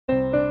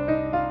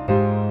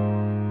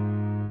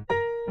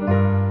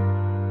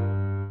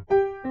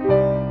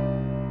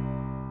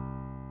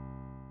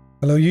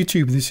Hello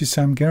YouTube, this is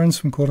Sam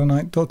Gerrish from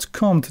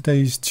Quranite.com.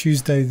 Today is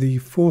Tuesday the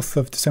 4th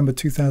of December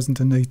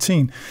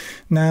 2018.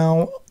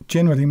 Now,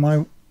 generally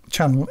my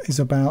channel is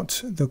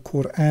about the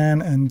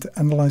Quran and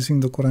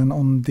analysing the Quran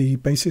on the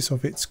basis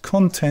of its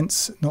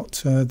contents,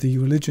 not the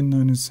religion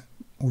known as,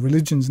 or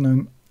religions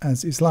known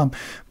as Islam.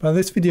 But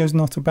this video is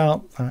not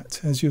about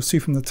that. As you'll see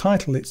from the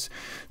title, it's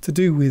to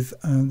do with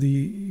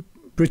the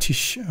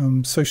British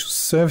social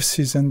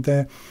services and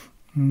their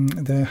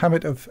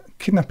habit of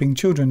kidnapping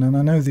children. And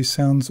I know this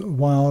sounds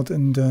wild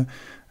and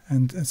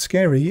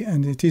scary,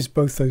 and it is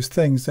both those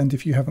things. And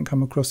if you haven't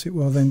come across it,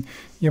 well, then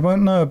you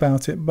won't know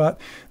about it.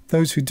 But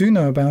those who do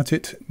know about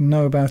it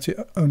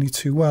only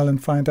too well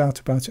and find out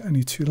about it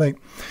only too late.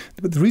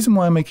 But the reason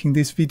why I'm making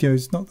this video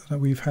is not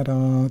that we've had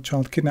our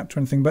child kidnapped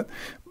or anything, but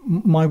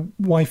my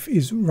wife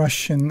is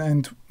Russian,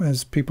 and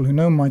as people who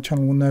know my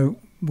channel will know,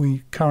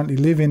 we currently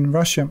live in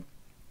Russia.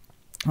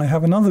 I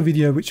have another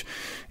video which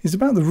is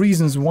about the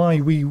reasons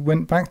why we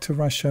went back to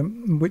Russia,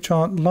 which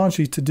are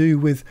largely to do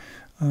with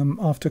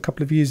after a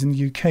couple of years in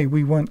the UK,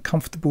 we weren't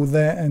comfortable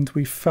there and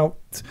we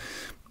felt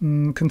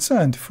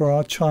concerned for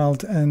our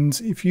child. And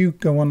if you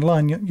go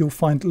online, you'll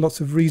find lots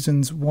of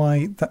reasons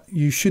why that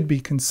you should be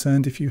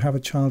concerned if you have a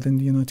child in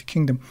the United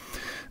Kingdom.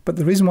 But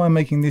the reason why I'm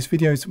making this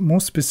video is more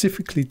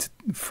specifically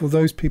for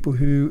those people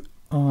who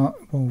are,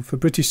 well, for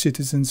British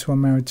citizens who are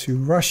married to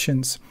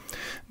Russians.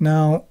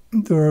 Now,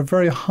 there are a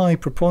very high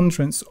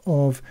preponderance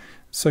of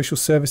social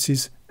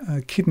services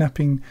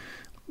kidnapping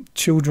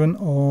children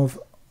of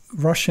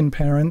Russian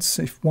parents,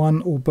 if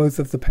one or both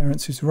of the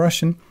parents is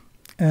Russian.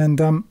 And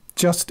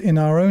just in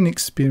our own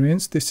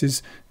experience, this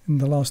is in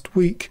the last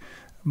week,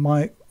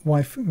 my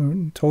wife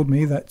told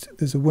me that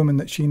there's a woman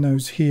that she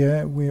knows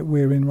here,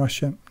 we're in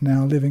Russia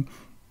now living,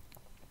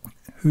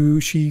 who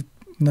she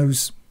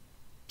knows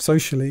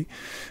socially.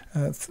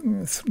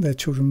 Their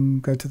children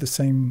go to the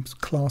same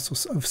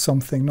class of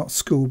something, not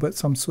school, but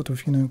some sort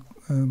of,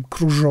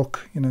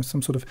 kruzhok,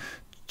 some sort of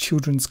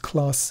children's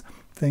class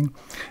thing.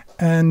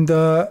 And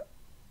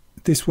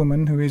this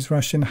woman, who is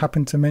Russian,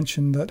 happened to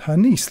mention that her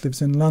niece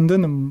lives in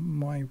London, and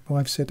my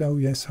wife said, oh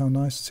yes, how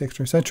nice,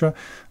 etc., etc.,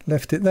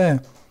 left it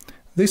there.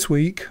 This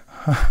week,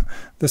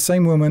 the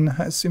same woman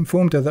has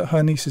informed her that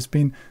her niece has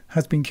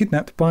been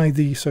kidnapped by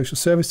the social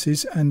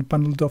services and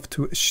bundled off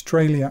to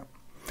Australia.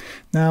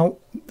 Now,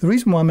 the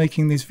reason why I'm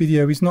making this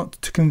video is not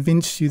to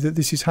convince you that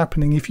this is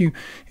happening.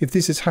 If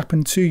this has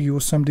happened to you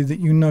or somebody that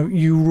you know,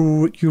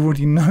 you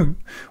already know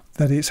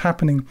that it's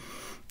happening.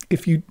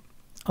 If you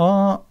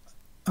are,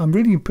 I'm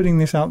really putting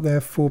this out there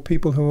for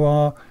people who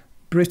are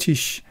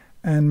British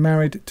and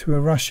married to a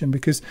Russian,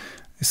 because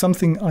it's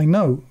something I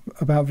know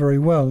about very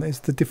well, is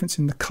the difference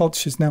in the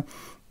cultures. Now,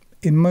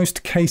 in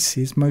most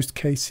cases,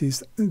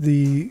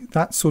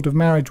 that sort of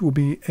marriage will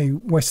be a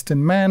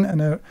Western man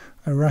and a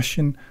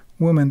Russian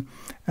woman,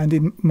 and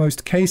in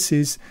most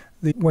cases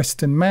the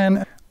Western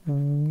man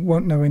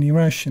won't know any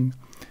Russian.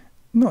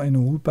 Not in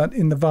all, but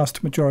in the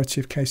vast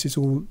majority of cases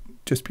will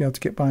just be able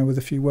to get by with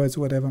a few words or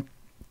whatever.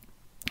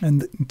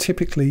 And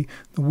typically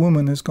the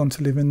woman has gone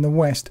to live in the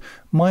West.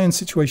 My own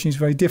situation is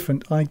very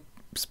different. I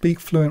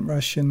speak fluent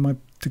Russian, my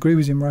degree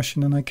was in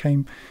Russian, and I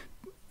came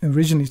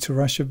originally to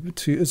Russia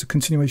as a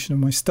continuation of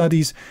my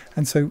studies,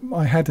 and so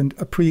I had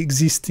a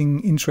pre-existing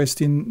interest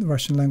in the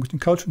Russian language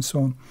and culture and so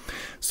on.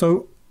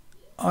 So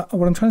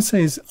what I'm trying to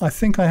say is, I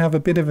think I have a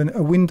bit of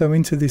a window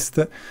into this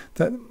that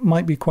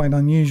might be quite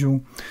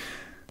unusual.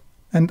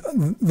 And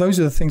those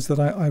are the things that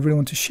I really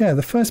want to share.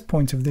 The first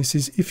point of this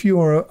is, if you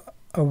are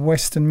a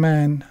Western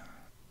man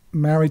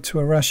married to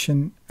a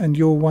Russian and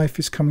your wife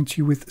is coming to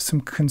you with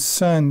some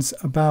concerns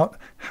about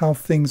how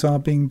things are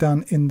being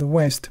done in the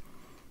West,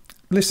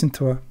 listen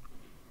to her,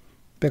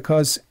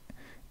 because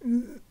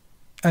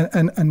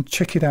and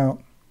check it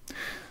out.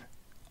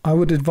 I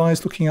would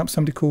advise looking up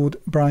somebody called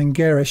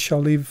Gerrish.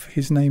 I'll leave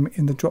his name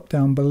in the drop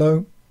down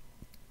below.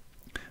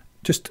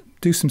 Just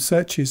do some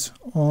searches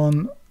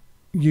on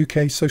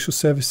UK social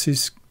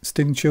services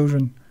stealing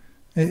children.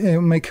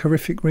 It'll make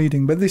horrific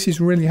reading, but this is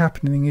really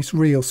happening. It's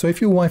real. So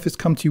if your wife has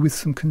come to you with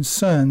some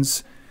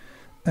concerns,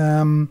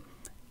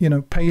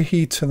 pay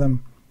heed to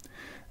them.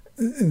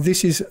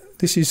 It's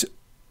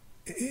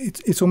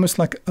almost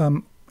like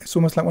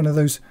one of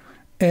those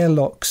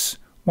airlocks.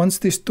 Once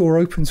this door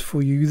opens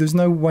for you, there's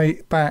no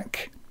way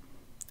back.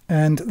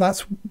 And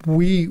that's,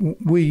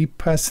 we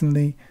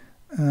personally,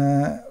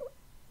 I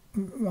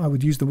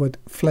would use the word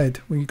fled.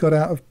 We got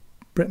out of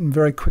Britain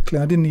very quickly.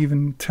 I didn't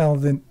even tell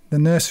the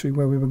nursery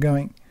where we were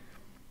going.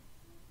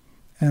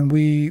 And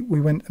we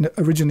went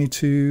originally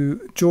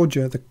to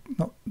Georgia,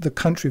 not the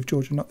country of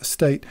Georgia, not the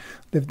state.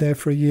 Lived there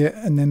for a year,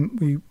 and then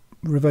we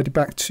reverted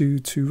back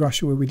to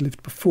Russia, where we'd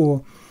lived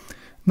before.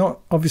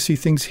 Not obviously,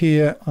 things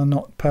here are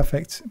not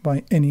perfect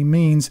by any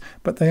means,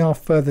 but they are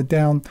further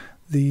down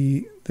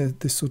the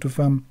sort of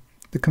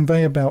the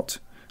conveyor belt,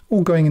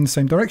 all going in the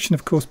same direction,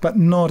 of course, but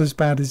not as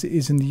bad as it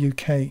is in the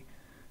UK.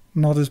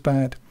 Not as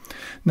bad.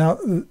 Now,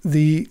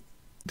 the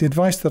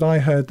advice that I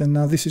heard, and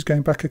now this is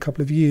going back a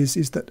couple of years,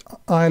 is that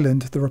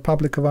Ireland, the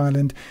Republic of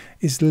Ireland,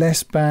 is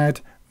less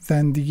bad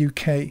than the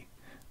UK.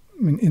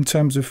 in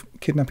terms of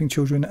kidnapping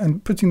children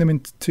and putting them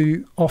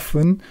into,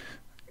 often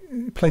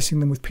placing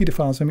them with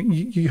paedophiles. I mean,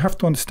 you have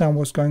to understand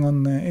what's going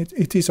on there.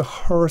 It is a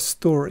horror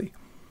story,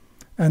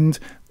 and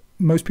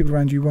most people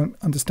around you won't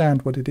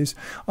understand what it is.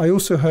 I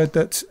also heard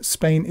that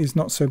Spain is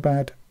not so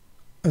bad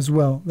as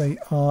well. They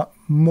are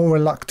more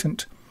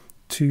reluctant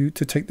to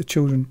take the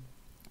children.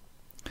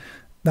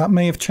 That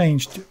may have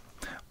changed,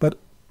 but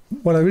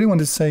what I really want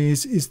to say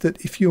is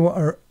that if you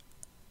are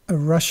a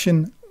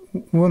Russian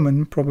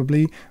woman,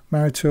 probably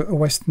married to a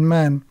Western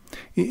man,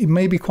 it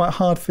may be quite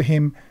hard for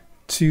him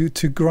to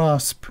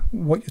grasp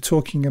what you're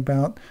talking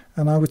about.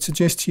 And I would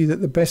suggest to you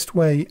that the best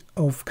way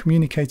of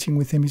communicating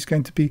with him is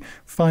going to be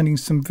finding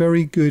some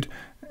very good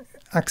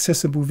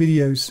accessible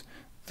videos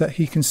that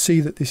he can see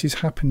that this is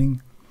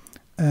happening.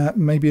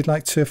 Maybe I'd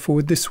like to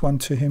forward this one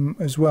to him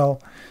as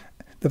well.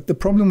 The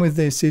problem with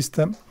this is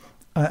that,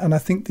 and I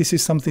think this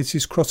is something that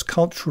is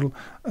cross-cultural,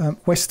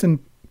 Western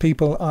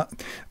people are,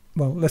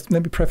 well, let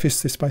me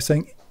preface this by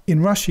saying,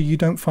 in Russia you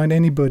don't find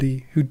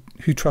anybody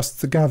who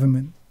trusts the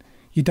government.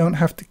 You don't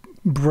have to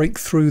break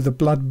through the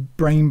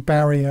blood-brain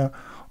barrier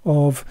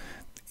of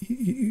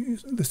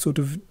the sort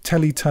of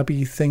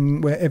Teletubby thing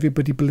where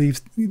everybody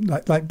believes,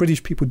 like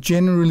British people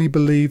generally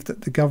believe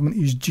that the government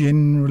is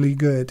generally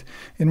good.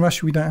 In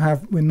Russia,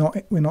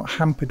 we're not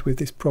hampered with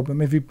this problem.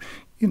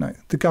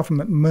 The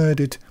government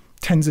murdered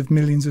tens of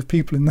millions of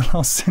people in the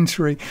last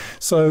century,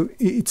 so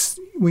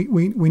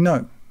we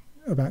know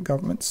about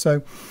government.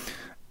 So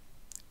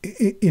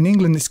in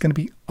England, it's going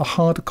to be a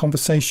harder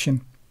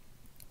conversation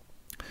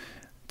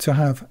to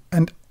have.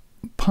 And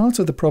part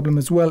of the problem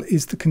as well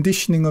is the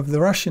conditioning of the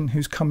Russian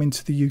who's come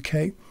into the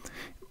UK.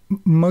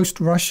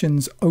 Most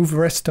Russians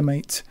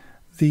overestimate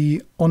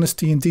the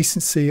honesty and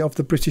decency of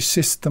the British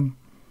system,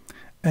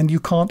 and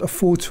you can't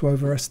afford to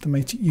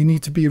overestimate it. You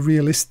need to be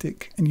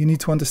realistic, and you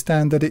need to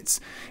understand that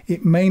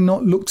it may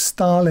not look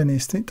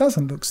Stalinist. It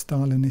doesn't look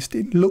Stalinist.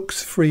 It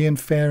looks free and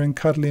fair and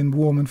cuddly and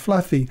warm and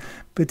fluffy,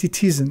 but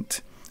it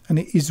isn't. And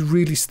it is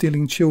really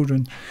stealing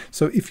children.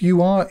 So if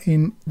you are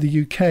in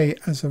the UK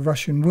as a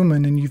Russian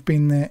woman and you've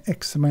been there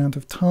X amount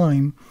of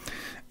time,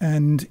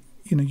 and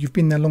you've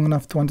been there long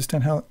enough to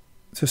understand how,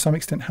 to some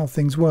extent, how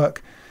things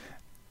work,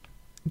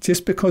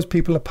 just because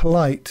people are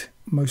polite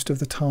most of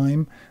the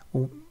time,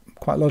 or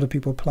quite a lot of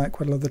people are polite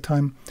quite a lot of the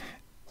time,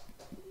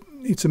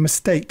 it's a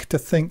mistake to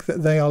think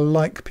that they are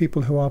like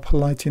people who are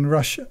polite in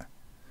Russia.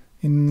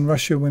 In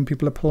Russia, when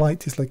people are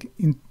polite, it's like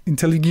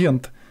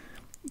intelligent.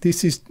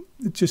 This is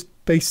just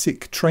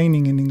basic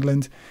training in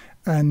England,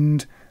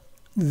 and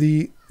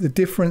the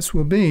difference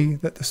will be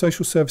that the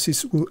social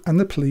services and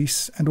the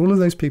police and all of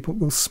those people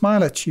will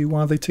smile at you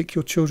while they take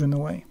your children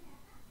away.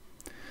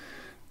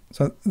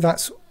 So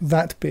that's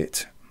that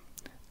bit.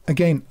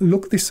 Again,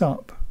 look this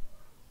up.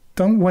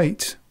 Don't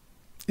wait.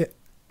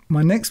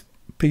 My next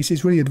piece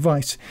is really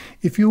advice.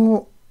 If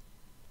you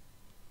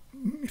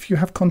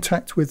have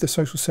contact with the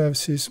social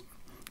services,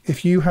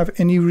 if you have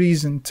any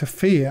reason to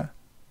fear,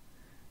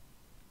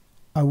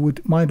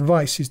 my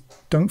advice is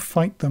don't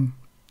fight them,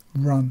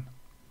 run.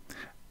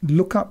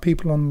 Look up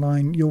people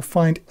online. You'll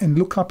find, and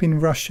look up in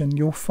Russian,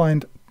 you'll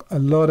find a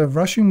lot of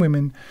Russian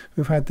women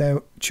who've had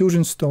their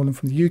children stolen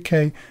from the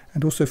UK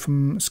and also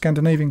from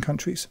Scandinavian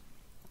countries.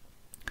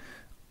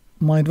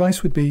 My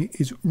advice would be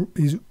is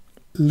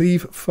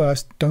leave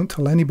first. Don't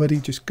tell anybody.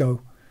 Just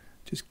go.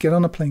 Just get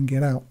on a plane,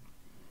 get out,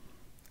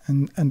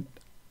 and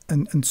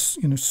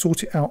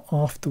sort it out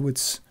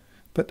afterwards.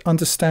 But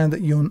understand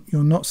that you're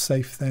not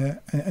safe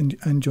there,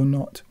 and you're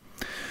not.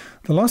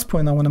 The last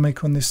point I want to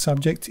make on this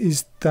subject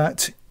is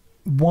that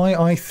why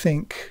I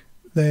think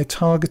they're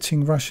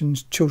targeting Russian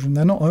children.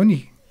 They're not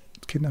only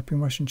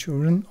kidnapping Russian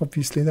children,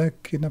 obviously they're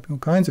kidnapping all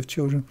kinds of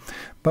children,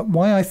 but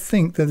why I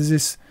think that there's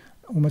this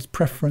almost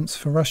preference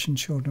for Russian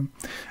children.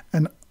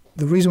 And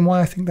the reason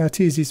why I think that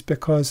is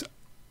because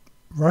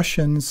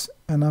Russians,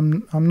 and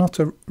I'm not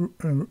a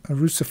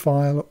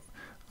Russophile.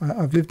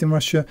 I've lived in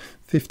Russia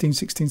 15,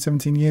 16,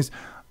 17 years.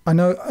 I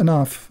know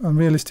enough, I'm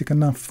realistic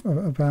enough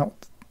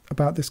about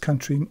this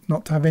country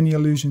not to have any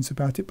illusions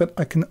about it, but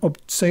I can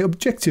say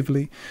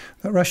objectively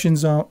that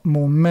Russians are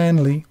more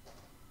manly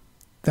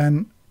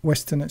than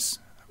Westerners.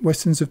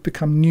 Westerns have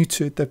become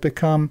neutered, they've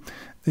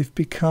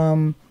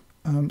become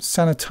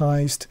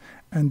sanitized,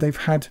 and they've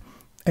had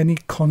any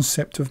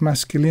concept of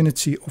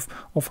masculinity,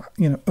 of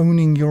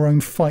owning your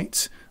own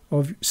fight,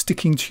 of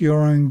sticking to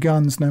your own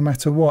guns no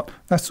matter what.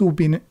 That's all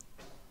been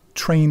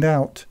trained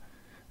out.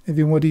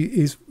 Everybody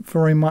is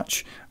very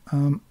much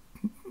of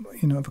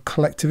a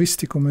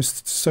collectivistic,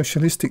 almost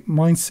socialistic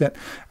mindset,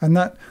 and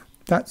that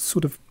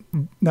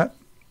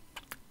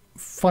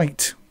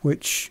fight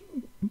which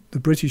the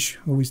British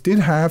always did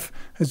have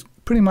has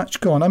pretty much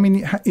gone. I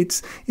mean,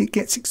 it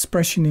gets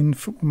expression in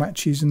football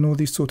matches and all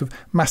these sort of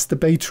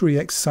masturbatory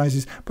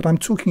exercises, but I'm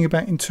talking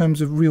about in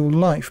terms of real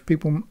life.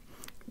 People,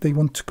 they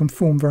want to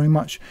conform very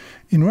much.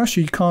 In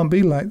Russia, you can't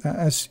be like that,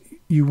 as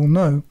you will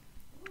know.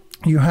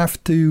 You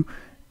have to,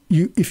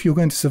 if you're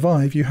going to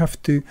survive, you have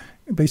to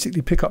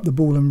basically pick up the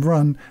ball and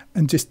run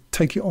and just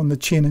take it on the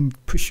chin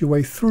and push your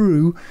way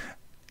through.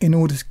 in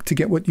order to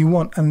get what you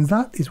want. And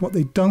that is what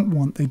they don't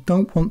want. They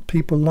don't want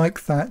people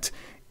like that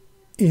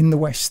in the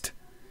West.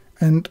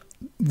 And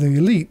the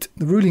elite,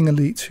 the ruling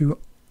elite,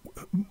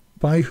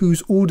 by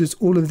whose orders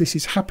all of this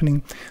is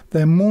happening,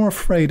 they're more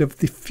afraid of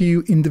the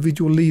few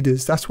individual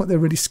leaders. That's what they're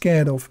really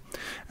scared of.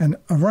 And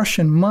a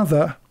Russian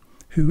mother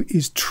who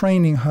is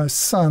training her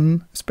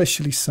son,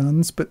 especially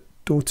sons, but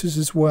daughters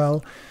as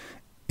well,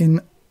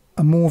 in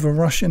a more of a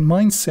Russian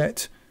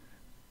mindset,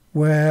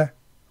 where,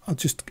 I'll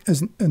just,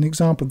 as an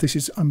example,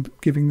 I'm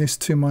giving this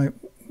to my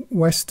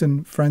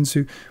Western friends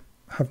who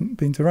haven't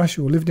been to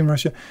Russia or lived in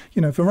Russia.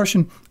 You know, if a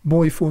Russian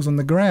boy falls on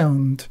the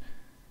ground,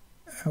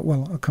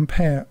 I'll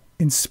compare.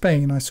 In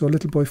Spain, I saw a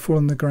little boy fall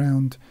on the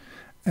ground,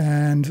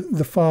 and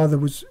the father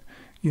was,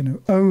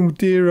 oh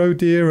dear,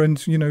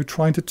 and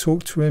trying to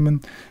talk to him,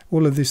 and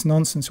all of this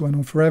nonsense went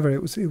on forever.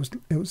 It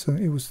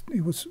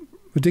was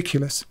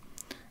ridiculous.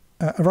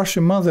 A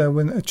Russian mother,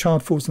 when a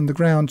child falls on the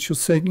ground, she'll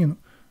say,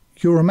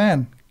 you're a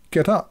man,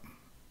 get up.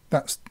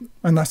 That's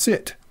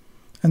it.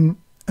 And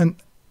I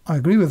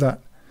agree with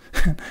that.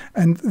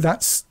 And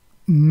that's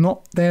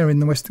not there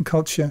in the Western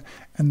culture,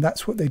 and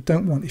that's what they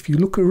don't want. If you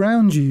look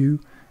around you,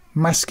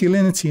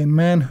 masculinity and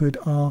manhood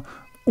are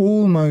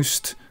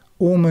almost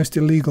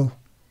illegal.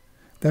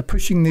 They're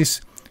pushing this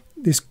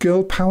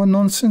girl power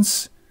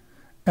nonsense,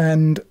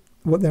 and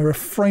what they're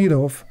afraid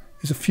of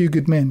is a few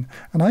good men.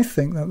 And I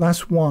think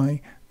that's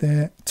why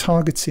they're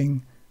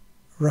targeting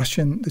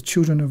the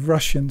children of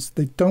Russians.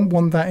 They don't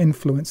want that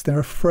influence. They're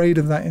afraid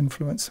of that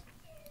influence.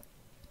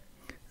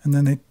 And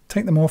then they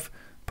take them off,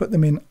 put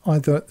them in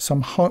either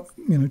some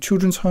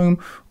children's home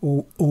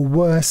or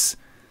worse,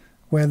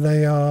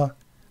 where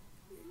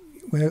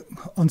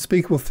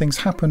unspeakable things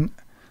happen,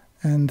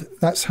 and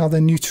that's how they're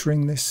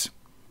neutering this.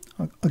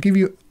 I'll give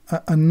you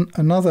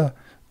another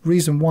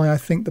reason why I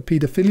think the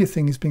paedophilia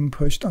thing is being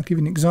pushed. I'll give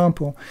you an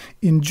example.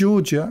 In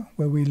Georgia,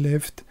 where we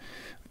lived,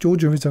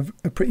 Georgia is a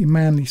pretty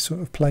manly sort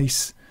of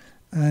place,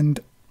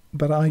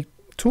 but I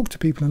talked to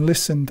people and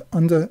listened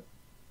under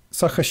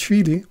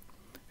Saakashvili,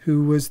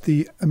 who was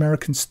the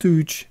American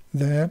stooge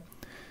there.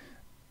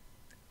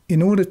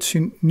 In order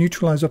to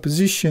neutralize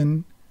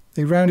opposition,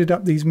 they rounded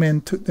up these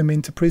men, took them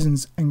into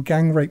prisons, and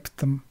gang raped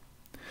them.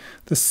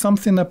 There's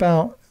something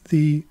about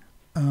that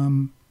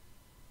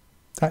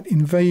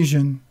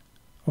invasion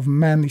of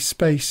manly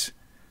space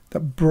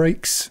that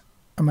breaks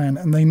a man,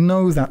 and they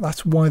know that.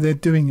 That's why they're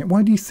doing it.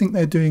 Why do you think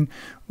they're doing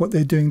what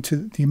they're doing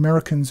to the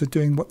Americans, are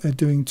doing what they're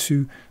doing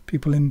to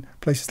people in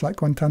places like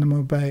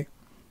Guantanamo Bay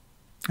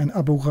and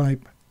Abu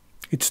Ghraib?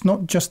 It's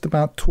not just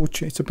about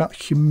torture. It's about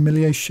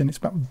humiliation. It's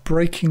about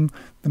breaking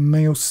the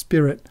male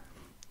spirit.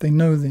 They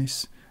know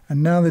this.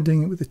 And now they're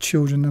doing it with the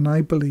children. And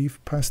I believe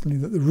personally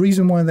that the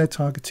reason why they're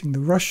targeting the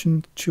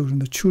Russian children,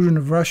 the children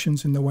of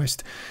Russians in the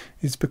West,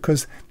 is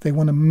because they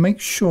want to make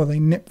sure they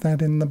nip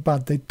that in the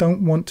bud. They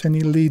don't want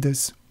any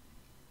leaders.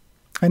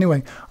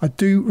 Anyway, I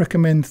do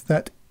recommend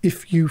that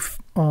if you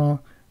are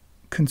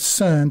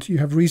concerned, you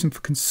have reason for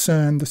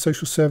concern, the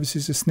social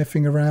services are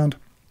sniffing around,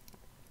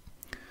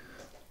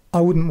 I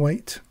wouldn't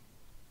wait.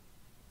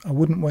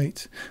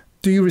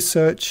 Do your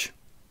research,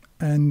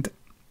 and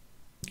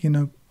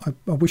I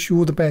wish you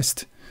all the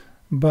best,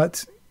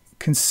 but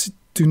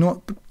do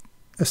not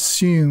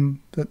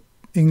assume that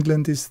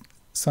England is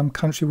some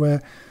country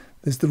where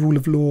there's the rule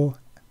of law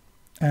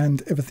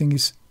and everything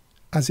is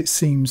as it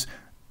seems.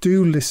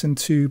 Do listen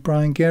to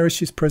Brian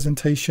Gerrish's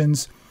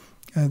presentations.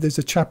 There's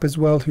a chap as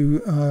well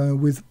who,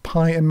 with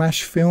Pie and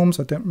Mash Films,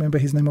 I don't remember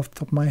his name off the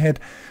top of my head,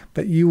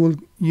 but you'll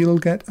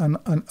get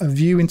a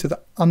view into the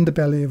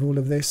underbelly of all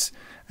of this.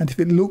 And if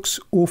it looks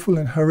awful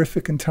and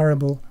horrific and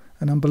terrible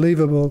and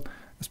unbelievable,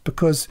 it's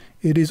because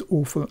it is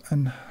awful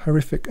and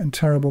horrific and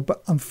terrible,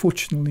 but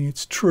unfortunately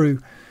it's true.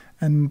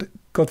 And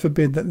God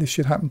forbid that this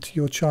should happen to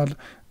your child.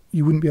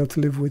 You wouldn't be able to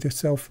live with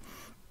yourself.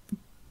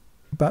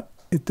 But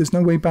there's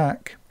no way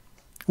back.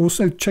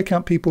 Also, check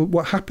out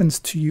what happens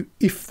to you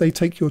if they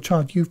take your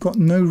child. You've got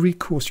no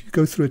recourse. You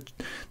go through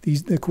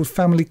they're called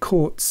family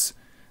courts.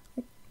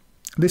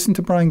 Listen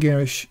to Brian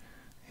Gerrish.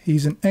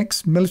 He's an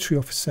ex-military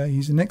officer.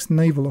 He's an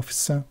ex-naval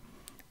officer.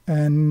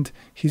 And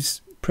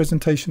his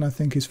presentation, I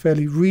think, is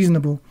fairly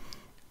reasonable.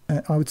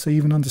 I would say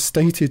even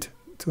understated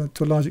to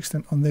a large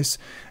extent on this.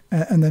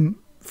 And then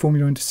form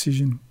your own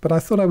decision. But I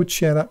thought I would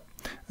share that,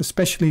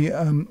 especially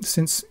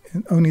since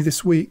only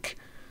this week,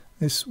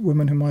 this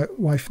woman who my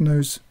wife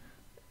knows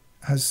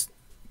has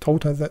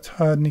told her that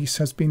her niece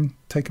has been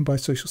taken by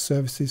social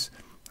services.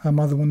 Her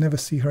mother will never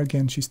see her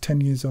again. She's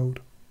 10 years old.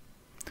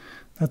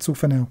 That's all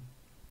for now.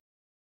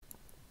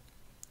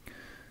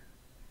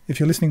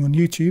 If you're listening on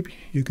YouTube,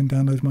 you can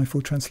download my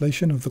full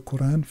translation of the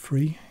Quran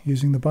free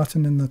using the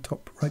button in the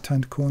top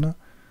right-hand corner,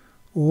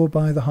 or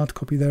buy the hard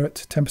copy there at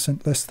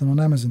 10% less than on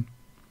Amazon.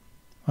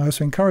 I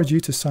also encourage you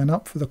to sign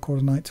up for the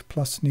Quranite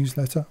Plus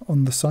newsletter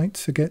on the site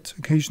to get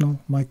occasional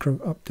micro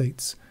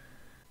updates.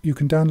 You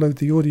can download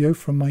the audio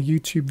from my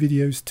YouTube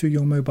videos to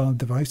your mobile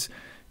device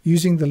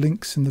using the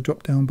links in the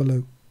drop down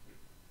below.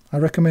 I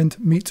recommend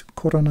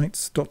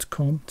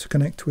meetquranites.com to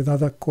connect with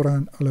other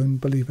Quran alone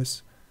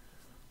believers.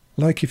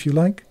 Like if you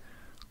like,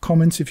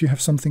 comment if you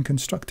have something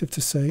constructive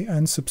to say,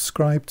 and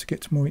subscribe to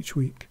get more each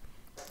week.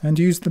 And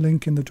use the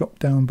link in the drop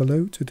down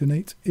below to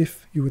donate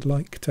if you would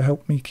like to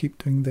help me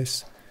keep doing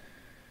this.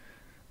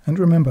 And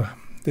remember,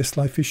 this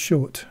life is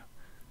short,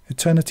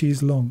 eternity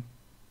is long.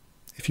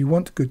 If you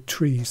want good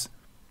trees,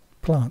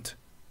 plant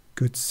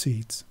good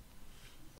seeds.